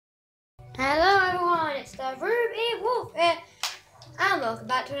welcome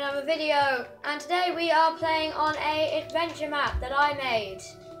back to another video. And today we are playing on a adventure map that I made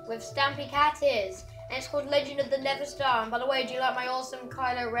with Stampy Catties. And it's called Legend of the Nether Star. And by the way, do you like my awesome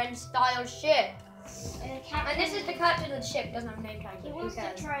Kylo Ren style ship? And this is the captain of the ship. It doesn't have a name tag. He wants to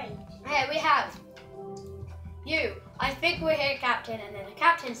trade. Yeah, we have you. I think we're here, Captain. And then the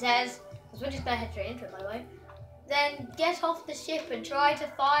captain says, because we're just going to head straight into it, by the way. Then get off the ship and try to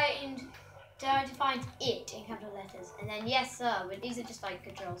find it in capital letters. And then yes sir, but these are just like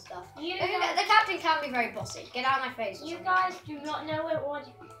control stuff. The captain can be very bossy. Get out of my face. You guys do not know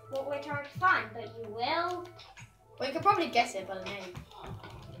what we're trying to find, but you will. Well, you could probably guess it by the name.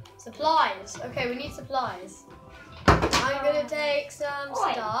 Supplies. Okay, we need supplies. I'm gonna take some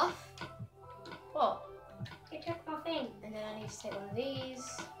stuff. What? You took my thing. And then I need to take one of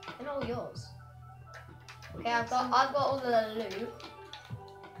these. And all yours. Okay, I've got all the loot.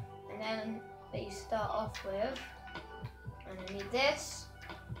 And then that you start off with, and I need this,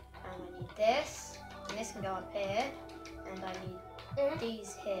 and I need this, and this can go up here, and I need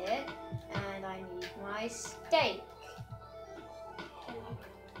these here, and I need my steak.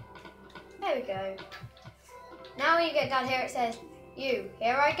 There we go. Now when you get down here it says, here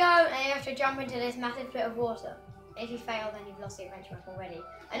I go, and you have to jump into this massive pit of water. If you fail, then you've lost the adventure map already.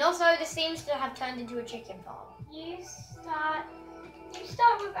 And also, this seems to have turned into a chicken farm. You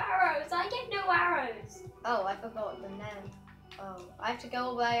start with arrows. I get no arrows. Oh, I forgot the name. Oh, I have to go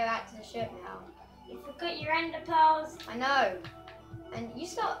all the way back to the ship now. You forgot your ender pearls. I know. And you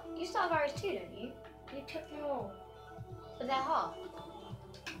start with arrows too, don't you? You took them all. But they're half.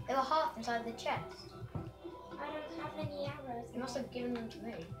 They were half inside the chest. I don't have any arrows. You must have given them to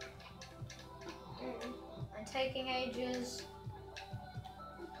me. I'm taking ages.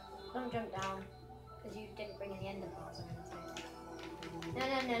 Don't jump down, because you didn't bring any ender pearls or anything.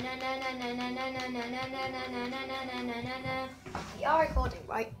 We are recording,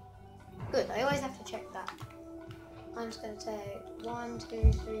 right? Good, I always have to check that. I'm just going to take 1,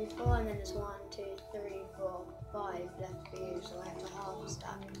 2, 3, 4, and then there's 1, 2, 3, 4, 5 left for you, so I have to half a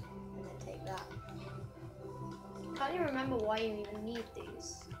stack, and then take that. Can't you remember why you even need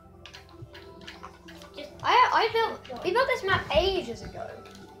these? We built this map ages ago,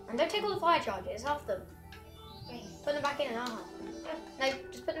 and don't take all the fire charges, half them. Put them back in and I'll have them. No,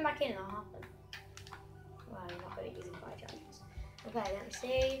 just put them back in and I'll have them. Well, you're not good at using fire charges. Okay, let me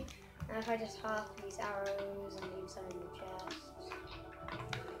see. And if I just half these arrows and leave some in the chest.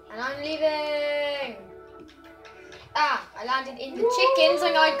 And I'm leaving! Ah, I landed in the chickens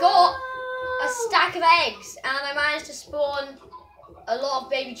and I got a stack of eggs. And I managed to spawn a lot of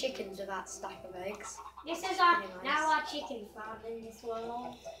baby chickens with that stack of eggs. This is now our chicken farm in this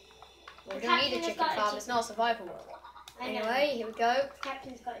world. Well, we don't need a chicken farm, it's not a survival world. Anyway, here we go.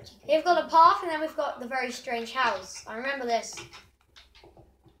 Captain's got a chicken. Here we've got a path and then we've got the very strange house. I remember this.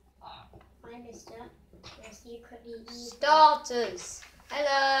 I missed it. Yes, you could eat Starters.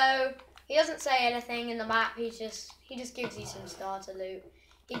 Hello. He doesn't say anything in the map, he just gives you some starter loot.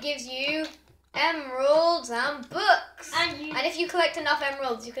 He gives you emeralds and books. And if you collect enough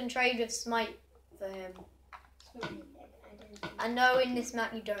emeralds, you can trade with Smite for him. I know in this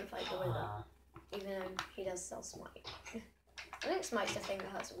map you don't fight the wither, even though he does sell Smite. I think Smite's the thing that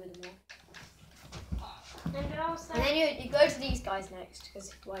hurts the wither more. And then you go to these guys next,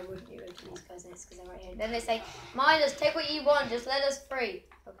 because why wouldn't you go to these guys next, because they're right here. Then they say, miners, take what you want, just let us free.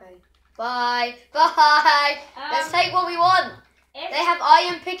 Okay. Bye. Bye. Let's take what we want. They have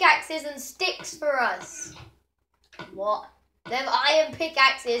iron pickaxes and sticks for us. What? They have iron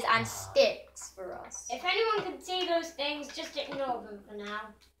pickaxes and sticks for us. If anyone can see those things, just ignore them for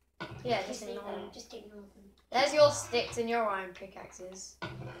now. Yeah, just ignore them. Just ignore them. There's your sticks and your iron pickaxes.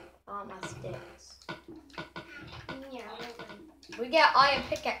 Aren't my sticks. Yeah, we get iron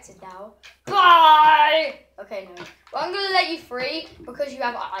pickaxes now. Bye! Okay, no. Well, I'm going to let you free because you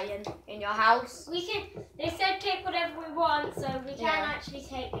have iron in your house. They said take whatever we want, so we can actually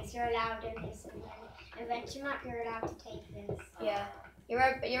take this. You're allowed in this adventure map, you're allowed to take this. Yeah. You're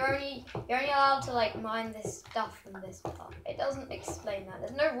only allowed to like mine this stuff from this part. It doesn't explain that.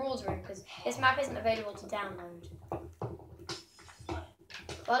 There's no rules room because this map isn't available to download.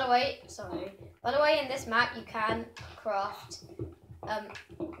 By the way, in this map you can craft.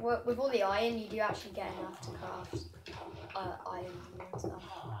 With all the iron, you do actually get enough to craft iron and stuff.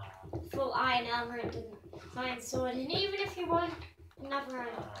 Full iron armor and iron sword, and even if you want another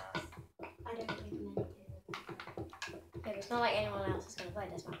iron, I don't recommend it. Yeah, it's not like anyone else is going to play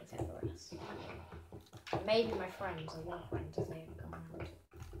this map except for us. Maybe my friends or your friends if they come around.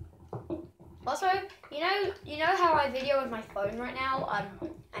 Also, you know how I video with my phone right now?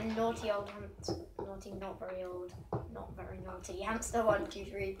 And naughty old naughty, not very old, not very naughty.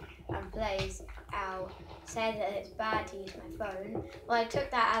 Hamster123 and plays Ow said that it's bad to use my phone. Well, I took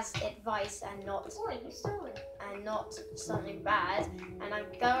that as advice and not something bad. And I'm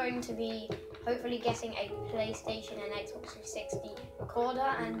going to be hopefully getting a PlayStation and Xbox 360 recorder,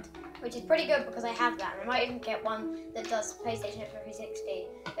 and which is pretty good because I have that. And I might even get one that does PlayStation 360,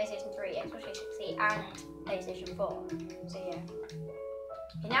 PlayStation 3, Xbox 360, and PlayStation 4. So yeah.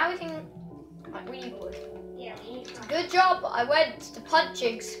 And now we can. We need wood. Yeah, we need wood. Good job. I went to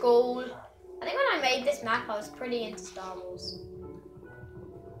punching school. I think when I made this map, I was pretty into Star Wars.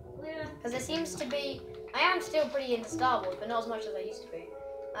 Yeah. Because there seems to be. I am still pretty into Star Wars, but not as much as I used to be.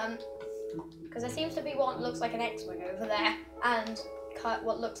 Because there seems to be what looks like an X-wing over there, and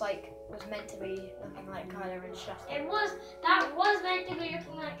what looks like was meant to be looking like Kylo Ren's shuttle. That was meant to be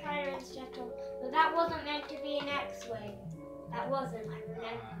looking like Kylo Ren's shuttle, but that wasn't meant to be an X-wing. That wasn't, I remember.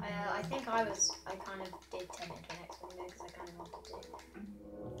 I think I kind of did turn it into an X-wing there because I kind of wanted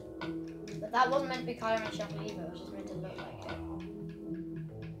to. But that wasn't meant to be Kylo Ren's shuttle either, it was just meant to look like it.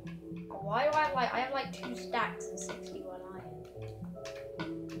 Why do I have like 2 stacks and 61 iron.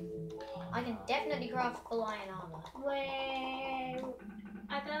 I can definitely craft full iron armor. Well,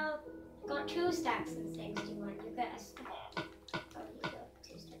 I got 2 stacks and 61. You get a stack. Oh, you got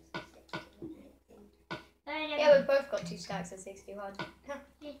 2 stacks and 61. Yeah, we've both got 2 stacks and 61.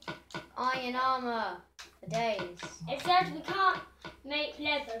 Iron armor for days. It says we can't make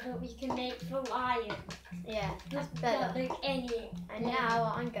leather, but we can make full iron. Yeah, that's We better. can't make any. And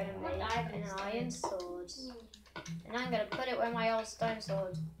now I'm going to make an iron sword. And I'm going to put it where my old stone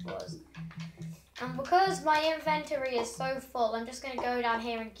sword was. And because my inventory is so full, I'm just going to go down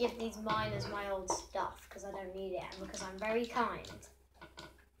here and give these miners my old stuff because I don't need it and because I'm very kind.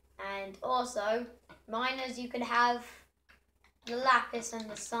 And also, miners, you can have the lapis and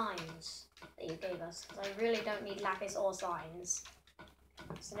the signs that you gave us because I really don't need lapis or signs.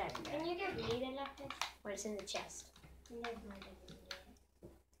 So there we go. Can you give me the lapis? Well, it's in the chest. Never mind, I don't need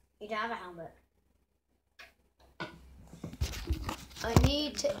it. You don't have a helmet. I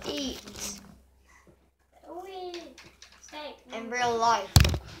need to eat Steak. in real life.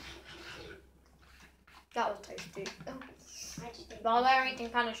 That was tasty. But I'm eating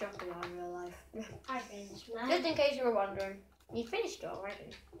pan and chocolate in real life. I finished mine. Just in case you were wondering. You finished it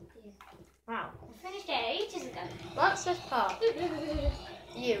already? Yeah. Wow. I finished it ages ago. What's this part?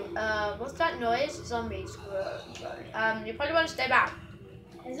 You, what's that noise? Zombies. You probably want to stay back.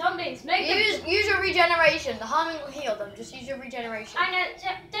 The zombies, make them. Use your regeneration. The harming will heal them. Just use your regeneration. I know,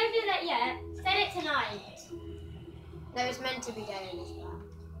 don't do that yet. Set it tonight. No, it's meant to be day in this part.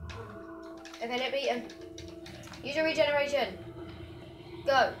 Okay, let me, use your regeneration.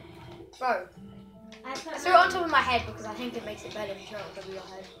 Go. Throw. I threw it on top of my head because I think it makes it better if you throw it on top of your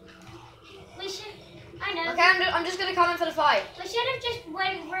head. We should, I know. Okay, I'm just going to come in for the fight. We should have just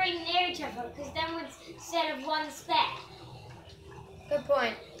went very near each other because then instead of one spec. Good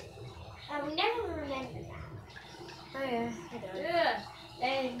point. I will never remember that. Oh yeah, I don't. Ugh,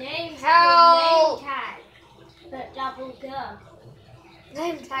 their names Help! name tag, but double gun.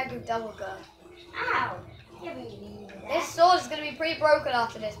 Name tag with double gun. Ow! Never need that. This sword is going to be pretty broken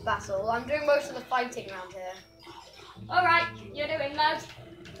after this battle. I'm doing most of the fighting around here. Alright, you're doing most.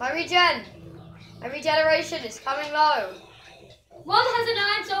 My regeneration is coming low. One has an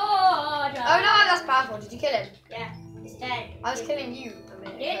iron sword! Oh no, that's powerful. Did you kill him? Yeah, he's dead. I was killing you a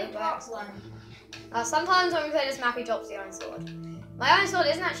minute Didn't ago. drop one. Sometimes when we play this map, he drops the iron sword. My iron sword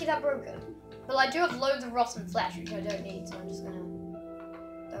isn't actually that broken. But I do have loads of rotten flesh, which I don't need, so I'm just going to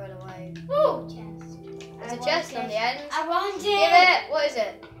throw it away. Ooh, chest. There's a chest on the end. I want it! Give it! What is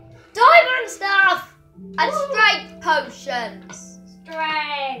it? Diamond stuff! And strength potions!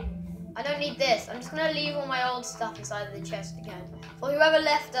 Strength! I don't need this. I'm just going to leave all my old stuff inside of the chest again. For whoever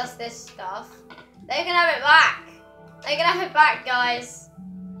left us this stuff, they can have it back. They can have it back, guys.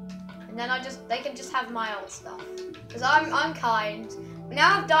 And then they can just have my old stuff. Because I'm kind. We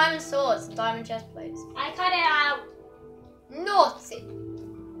now have diamond swords and diamond chest plates. I cut it out. Naughty.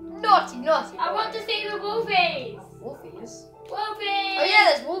 Naughty, naughty. I want to see the wolfies. Wolfies? Wolfies! Oh yeah,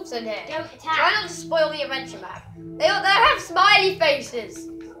 there's wolves in here. Don't Try attack. not to spoil the adventure map. They have smiley faces.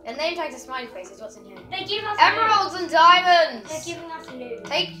 And name tags are smiley faces. What's in here? They give us Emeralds and loot. diamonds. They're giving us loot.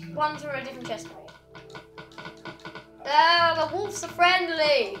 Take one from a different chest plate. The wolves are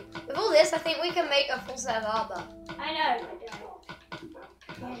friendly. With all this, I think we can make a full set of armor. I know.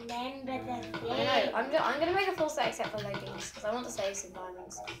 Remember the thing. I know. I'm gonna make a full set except for leggings because I want to save some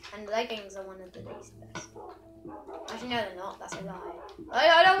diamonds. And leggings are one of the least best. Actually, no, they're not. That's a lie.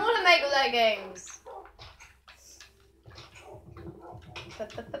 I don't want to make leggings. I'm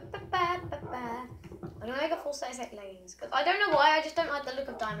gonna make a full size like leggings because I don't know why. I just don't like the look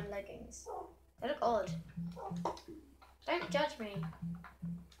of diamond leggings. They look odd. Don't judge me.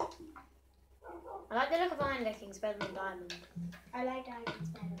 I like the look of iron leggings better than diamond. I like diamonds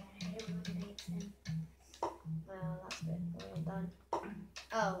better. I don't want to make them. Well, that's a bit well done.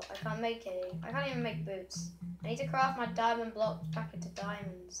 Oh, I can't make any. I can't even make boots. I need to craft my diamond blocks back into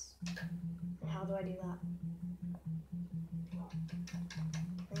diamonds. And how do I do that?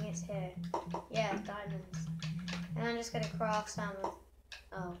 I think it's here. Yeah, diamonds. And I'm just gonna craft some of.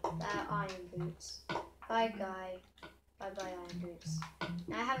 Oh, they're iron boots. Bye, guy. Bye, iron boots.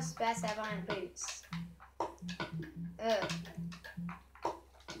 Now I have a spare set of iron boots.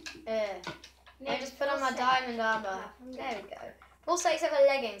 I just put on my diamond armor. There we go. Full set except for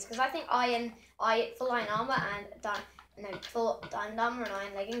leggings, because I think full iron armor and full diamond armor and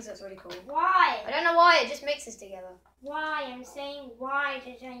iron leggings. That's really cool. Why? I don't know why. It just mixes together. Why? I'm saying why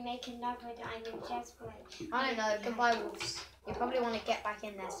did I make another diamond chest plate? I don't know. Goodbye, wolves. You probably want to get back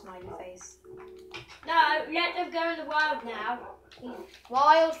in there, smiley face. No, let them go in the wild now.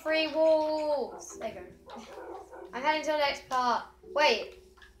 Wild free wolves. There you go. I'm heading to the next part. Wait.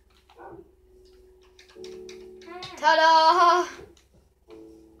 Ta-da!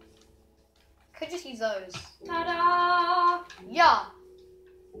 Could just use those. Ta-da! Yeah.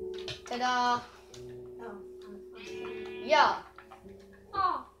 Ta-da. Oh. Yeah.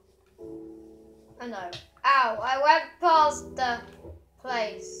 Oh. Oh no. Ow, I went past the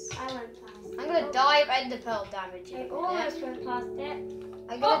place. I went past. I'm gonna die of ender pearl damage in a I minute. almost went past it.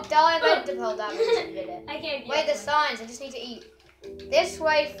 I'm gonna die of ender pearl damage in a minute. I gave you. Wait, there's signs. I just need to eat. This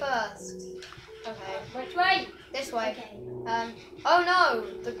way first. Okay. Which way? This way. Okay. Oh no,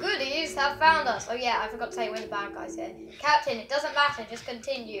 the goodies have found us. Oh yeah, I forgot to tell you we're the bad guys here. Captain, it doesn't matter, just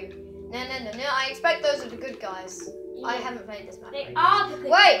continue. No, I expect those are the good guys. Yeah. I haven't played this map. They are the good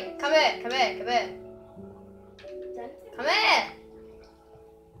Wait, come here.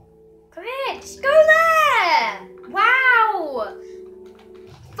 Come here, just go there. Wow.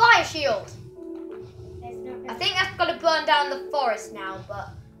 Fire shield. I think that's gonna burn down the forest now, but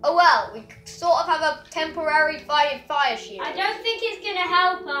oh well, we sort of have a temporary fire shield. I don't think it's gonna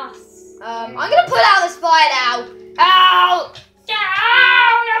help us. I'm gonna put out this fire now. Ow!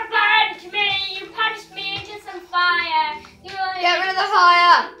 Down! You burned me! You punched me into some fire! Get rid of the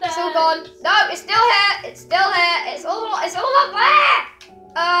fire! It's all gone. No, it's still here! It's all up there!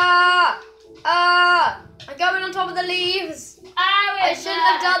 I'm going on top of the leaves. I shouldn't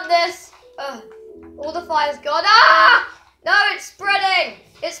have done this. All the fire's gone. Ah! No, it's spreading!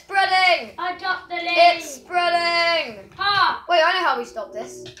 It's spreading! I dropped the leaves. It's spreading! Ha! Wait, I know how we stop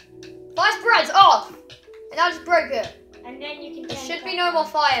this. Fire spreads off! And I just broke it. And then you can. There should be no more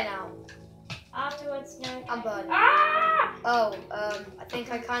fire now. Afterwards, no. I'm burning. Ah! Oh, I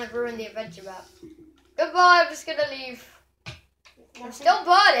think I kind of ruined the adventure map. Goodbye, I'm just gonna leave. I'm still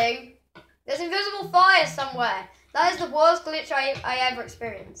burning. There's invisible fire somewhere. That is the worst glitch I ever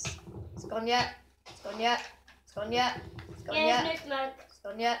experienced. It's gone yet. It's gone yet. It's gone yet. It's gone yet. There's no smoke. It's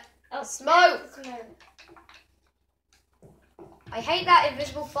gone yet. Oh, Smoke. there's smoke. I hate that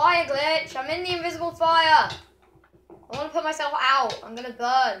invisible fire glitch. I'm in the invisible fire. I want to put myself out. I'm gonna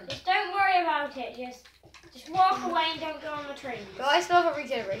burn. Just don't worry about it. Just walk away and don't go on the tree. Do I still have a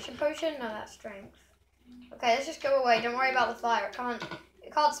regeneration potion? No, that's strength. Okay, let's just go away. Don't worry about the fire. It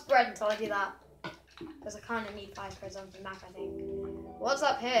can't spread until I do that. Because I kind of need fire spreads on the map, I think. What's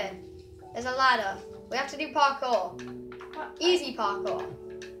up here? There's a ladder. We have to do parkour. Easy parkour.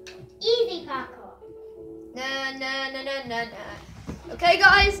 Easy parkour. No. Okay,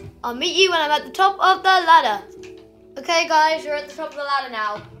 guys, I'll meet you when I'm at the top of the ladder. Okay, guys, you're at the top of the ladder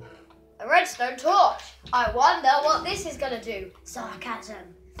now. A redstone torch. I wonder what this is gonna do.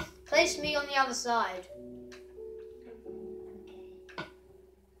 Sarcasm. Place me on the other side.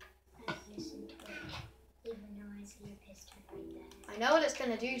 I know what it's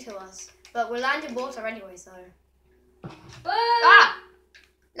gonna do to us, but we're landing water anyway, so. Ah!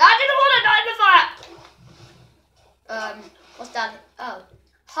 Land in the water, not in the fire! What's that? Oh.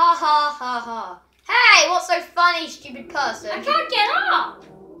 Ha ha ha ha. Hey, what's so funny, stupid person? I can't get up!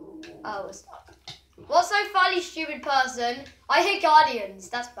 Oh, it's not. What's so funny, stupid person? I hate guardians.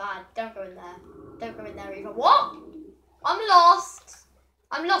 That's bad. Don't go in there. Don't go in there either. What? I'm lost.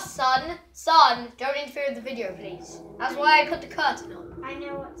 I'm lost, son. Son, don't interfere with the video, please. That's why I put the curtain on. I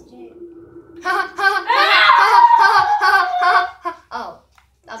know what to do. Oh,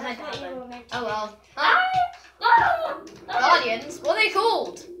 that's meant to happen. Oh well. Ah! Guardians? What are they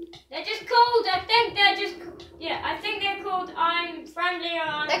called? They're just called, I think they're called I'm friendly or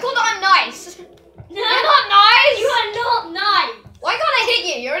I'm... They're called I'm nice. No, You're not nice. you are not nice. Why can't I gonna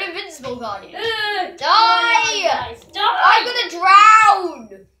hit you. You're an invincible guardian. Die! Die! I'm gonna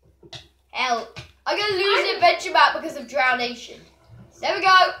drown. Help! I'm gonna lose the adventure map because of drownation. There we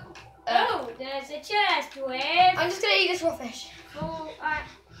go. Oh, there's a chest with I'm just gonna eat this raw fish. full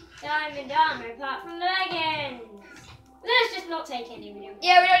diamond armor apart from leggings. Let's just not take any video.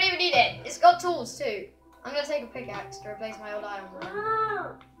 Yeah, we don't even need it. It's got tools too. I'm gonna take a pickaxe to replace my old iron one.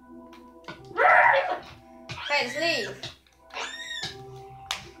 Oh. Okay, let's leave.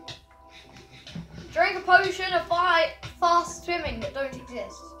 Drink a potion of fast swimming that don't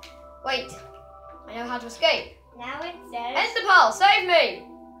exist. Wait, I know how to escape. Now it says. Ender pearl, save me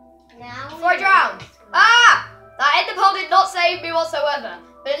Now. before I drown. Ah! That ender pearl did not save me whatsoever,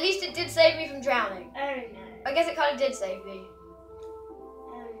 but at least it did save me from drowning. Oh no. I guess it kind of did save me.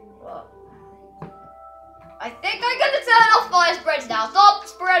 Oh no. What? I think I'm gonna turn off fire spreads now. Stop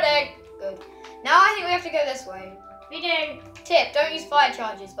spreading. Good. Now I think we have to go this way. We do. Tip: don't use fire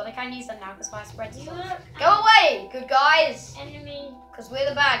charges, but I can use them now because fire spreads. You Go look. away, good guys. Enemy. Because we're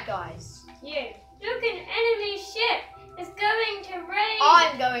the bad guys. You. Look, an enemy ship is going to raid.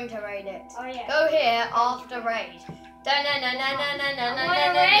 I'm going to raid it. Oh yeah. Go here after raid.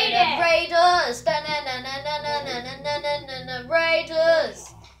 Raiders.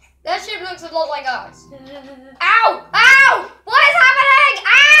 Raiders. That ship looks a lot like us. Ow! Ow! What is happening?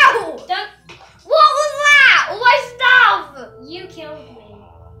 Ow! Don't. What was that? All my stuff! You killed me.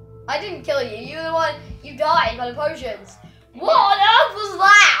 I didn't kill you. You were the one. You died by the potions. What on earth was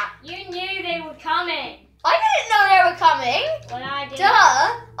that? You knew they were coming. I didn't know they were coming. Well, I did. Duh!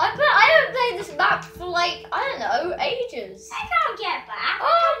 I haven't played this map for like, I don't know, ages. I can't get back.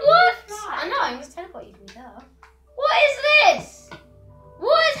 Oh, what? Try. I know, I'm just teleport you from there. What is this?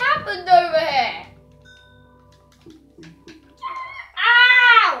 What has happened over here?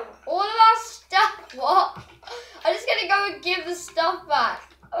 Ow! All of our stuff, what? I'm just gonna go and give the stuff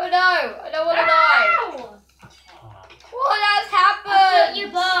back. Oh no, I don't want to die. Ow! What has I happened? put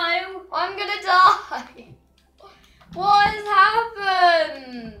your bow. I'm gonna die. What has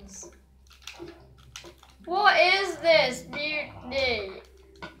happened? What is this mutiny?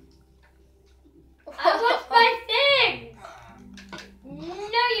 I want my things.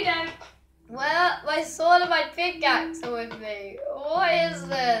 No, you don't. Well, my sword and my pickaxe are with me. What is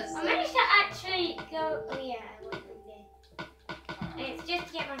this? I managed to actually go. Oh yeah, I want them there. And it's just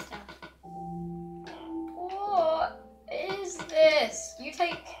to get my stuff. What is this? You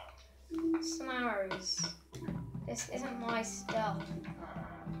take some arrows. This isn't my stuff.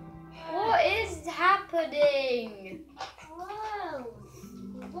 What is happening? Whoa!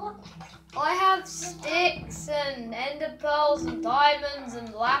 What? I have sticks and ender pearls and diamonds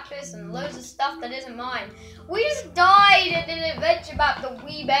and lapis and loads of stuff that isn't mine. We just died in an adventure map that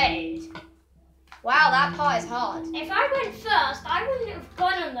we made. Wow, that part is hard. If I went first, I wouldn't have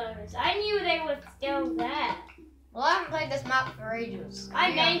gone on those. I knew they were still there. Well, I haven't played this map for ages.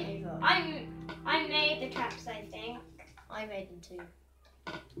 I made the traps, I think. I made them too.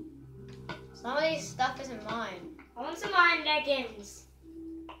 Some of these stuff isn't mine. I want some iron leggings.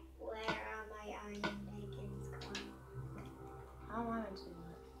 Where are my iron leggings gone? How am I meant to do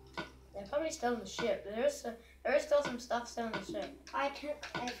that? They're probably still in the ship. There is still some stuff still in the ship. I took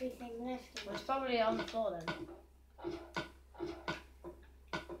everything left. Well, it's probably on the floor then.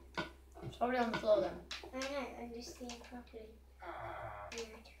 It's probably on the floor then. I know, I'm just seeing properly.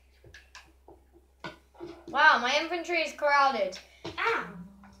 Wow, my inventory is crowded. Ow!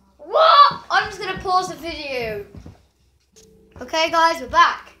 What? I'm just gonna pause the video. Okay guys, we're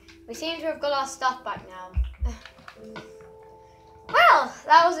back. We seem to have got our stuff back now. Well,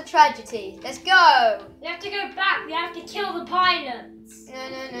 that was a tragedy. Let's go. We have to go back. We have to kill the pilots.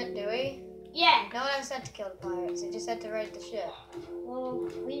 No, do we? Yeah. No one ever said to kill the pirates. It just said to raid the ship. Well,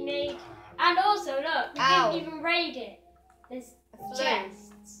 we made... And also, look, we Ow. didn't even raid it. There's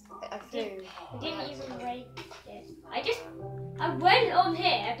chests. I flew. We didn't even raid it. I went on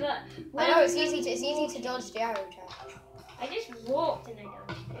here, but... I know, it's easy to dodge the arrow attack. I just walked and I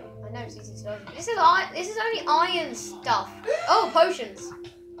dodged it. I know it's easy to dodge. This is only iron stuff. Oh, potions.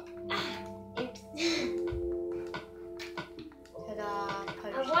 Oops. Ta-da, I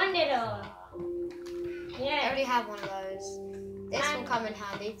potions. won it all. I Yeah. already have one of those. This will come in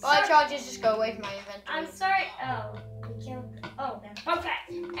handy. Sorry. Fire charges just go away from my inventory. I'm sorry. Oh, we killed... Oh, they're perfect.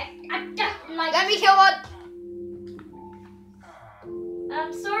 I don't like... Let me kill one.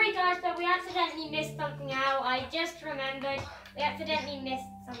 I'm sorry guys, but we accidentally missed something out. I just remembered we accidentally missed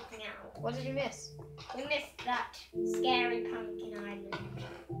something out. What did you miss? We missed that scary pumpkin island.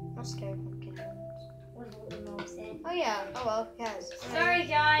 Not scary pumpkin. with all the mobs in. Oh yeah. Oh well, who cares? Sorry You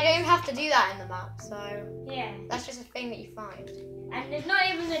guys. don't even have to do that in the map, so Yeah. that's just a thing that you find. And there's not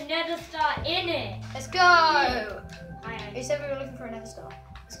even a nether star in it. Let's go! Hi. You said we were looking for another star.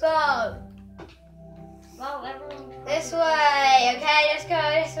 Let's go! Well, everyone. This way! Okay, let's go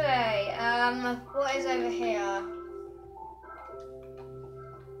this way. What is over here?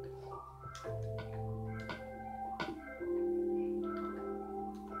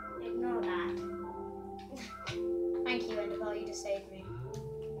 Ignore that. Thank you, Enderbell, you just saved me.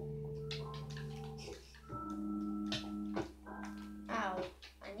 Ow.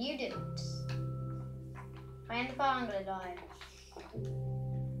 And you didn't. If I end the fire, I'm gonna die.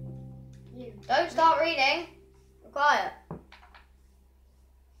 You. Don't start reading. Be quiet.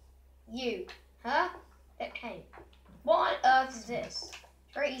 You. Huh? Okay. What on earth is this?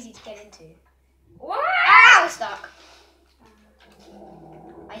 It's very easy to get into. What? Ow! Stuck.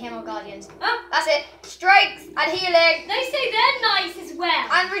 I hear more guardians. Oh, That's it. Strength and healing they say they're nice as well.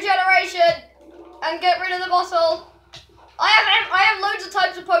 and regeneration and get rid of the bottle. I have loads of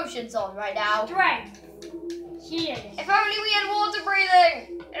types of potions on right now. Strength. Healing. If only we had water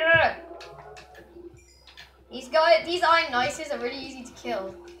breathing. Ugh. These iron nices are really easy to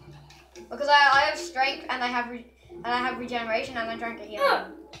kill because I have strength and I have regeneration and I drank a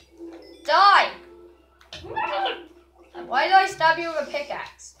healing. Die! Why did I stab you with a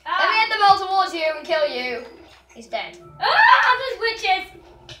pickaxe? Let me end the ball towards you and kill you. He's dead. Ah, there's witches.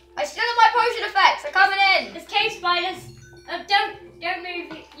 I still have my potion effects. They're coming in. There's cave spiders. Don't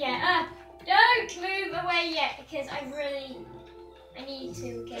move. Yeah. Don't move away yet because I need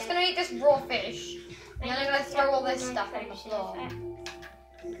to get. Just gonna eat this raw fish. And then I'm gonna throw all this stuff on the floor.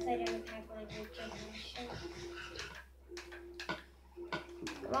 Because I don't have my regeneration.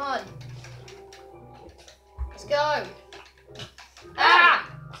 Come on. Let's go. Ah!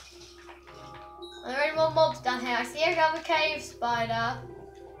 Are there any more mobs down here? I see another cave spider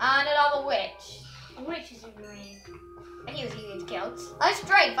and another witch. Which is annoying. And he was easy to kill. I have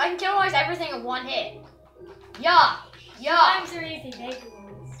strength. I can kill almost everything in one hit. Yeah. Yeah. Sometimes they're easy, baby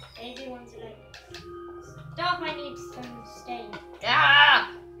ones. Baby ones are like. Stuff I need some stay.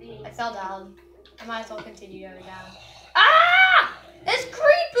 Ah! I fell down. I might as well continue going down. Ah! There's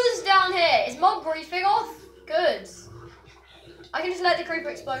creepers down here. Is mob briefing off? Good. I can just let the creeper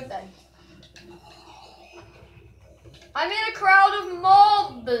explode then. I'm in a crowd of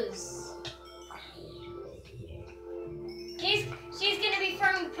mobs. She's gonna be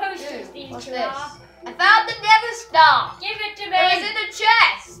throwing potions. These What's two this? are. I found the nether star. Give it to me. It was in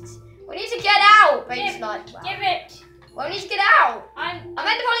the chest. We need to get out. Baby Give- sniper. Give it. We need to get out. I'm I'm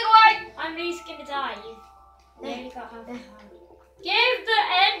in the pulling away. at least gonna die. You only got half a heart. Give the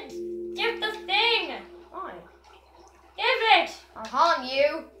end. Give the thing. Why? Give it. I'll harm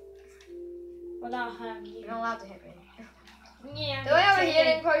you. Well, I'll harm you. You're not allowed to hit me. Yeah. Do I have a kidding.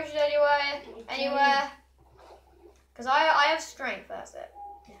 healing potion anywhere? Anywhere? Because I have strength, that's it.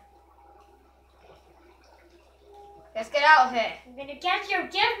 Let's get out of here. I'm gonna get you.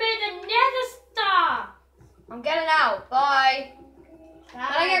 Give me the nether star. I'm getting out. Bye. When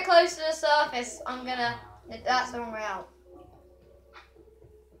I Bye. get close to the surface, I'm gonna... That's the wrong way out.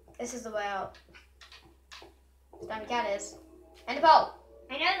 This is the way out. Stanley Cat is. And the bolt.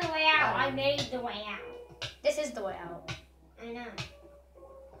 I know the way out. Oh. I made the way out. This is the way out. I know.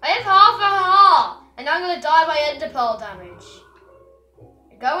 I have half a heart, and I'm gonna die by ender pearl damage.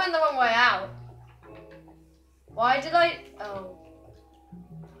 You're going the wrong way out. Why did I? Oh.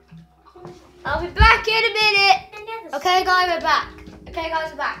 I'll be back in a minute. Okay, guys, we're back.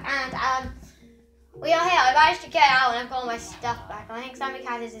 We're back, and we are here. I managed to get out, and I've got all my stuff back. And I think Sammy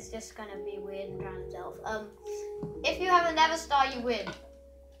Caddis is just gonna be weird and drown himself. If you have a nether star, you win.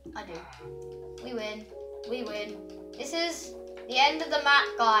 I do. We win. We win. This is the end of the map,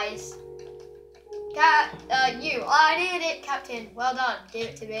 guys. You. I did it, Captain. Well done. Give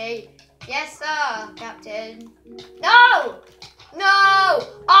it to me. Yes, sir, Captain. No! No!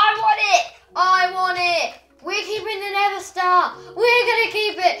 I want it! I want it! We're keeping the nether star. We're gonna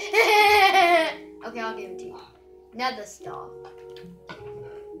keep it. Okay, I'll give it to you. Nether star.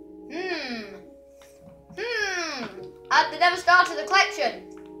 Add the nether star to the collection.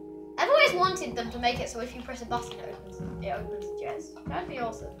 I've always wanted them to make it so if you press a button, it opens the chest. That'd be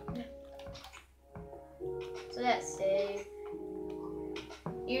awesome. So let's see.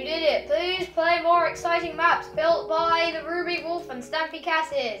 You did it. Please play more exciting maps built by the Ruby Wolf and Stampy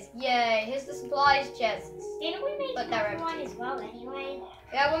Casses. Yay, here's the supplies chests. Didn't we make But they're another one empty. as well anyway?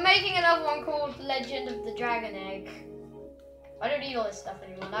 Yeah, we're making another one called Legend of the Dragon Egg. I don't need all this stuff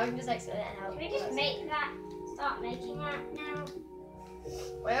anymore. Now we can just exit it and help. Can we just make that? Start making that now?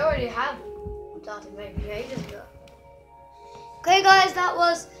 We already have. started making ages ago. Okay, guys, that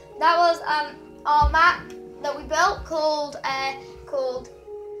was our map that we built called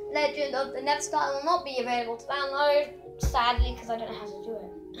Legend of the Nether. It will not be available to download, sadly, because I don't know how to do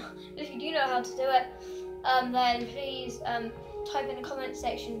it. If you do know how to do it, then please type in the comment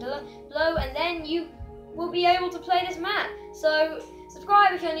section below, and then you will be able to play this map. So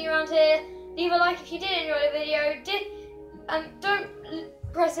subscribe if you're new around here. Leave a like if you did enjoy the video. Don't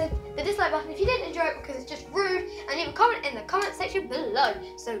press the dislike button if you didn't enjoy it because it's just rude. And leave a comment in the comment section below.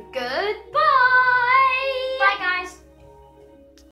 So goodbye. Bye, guys.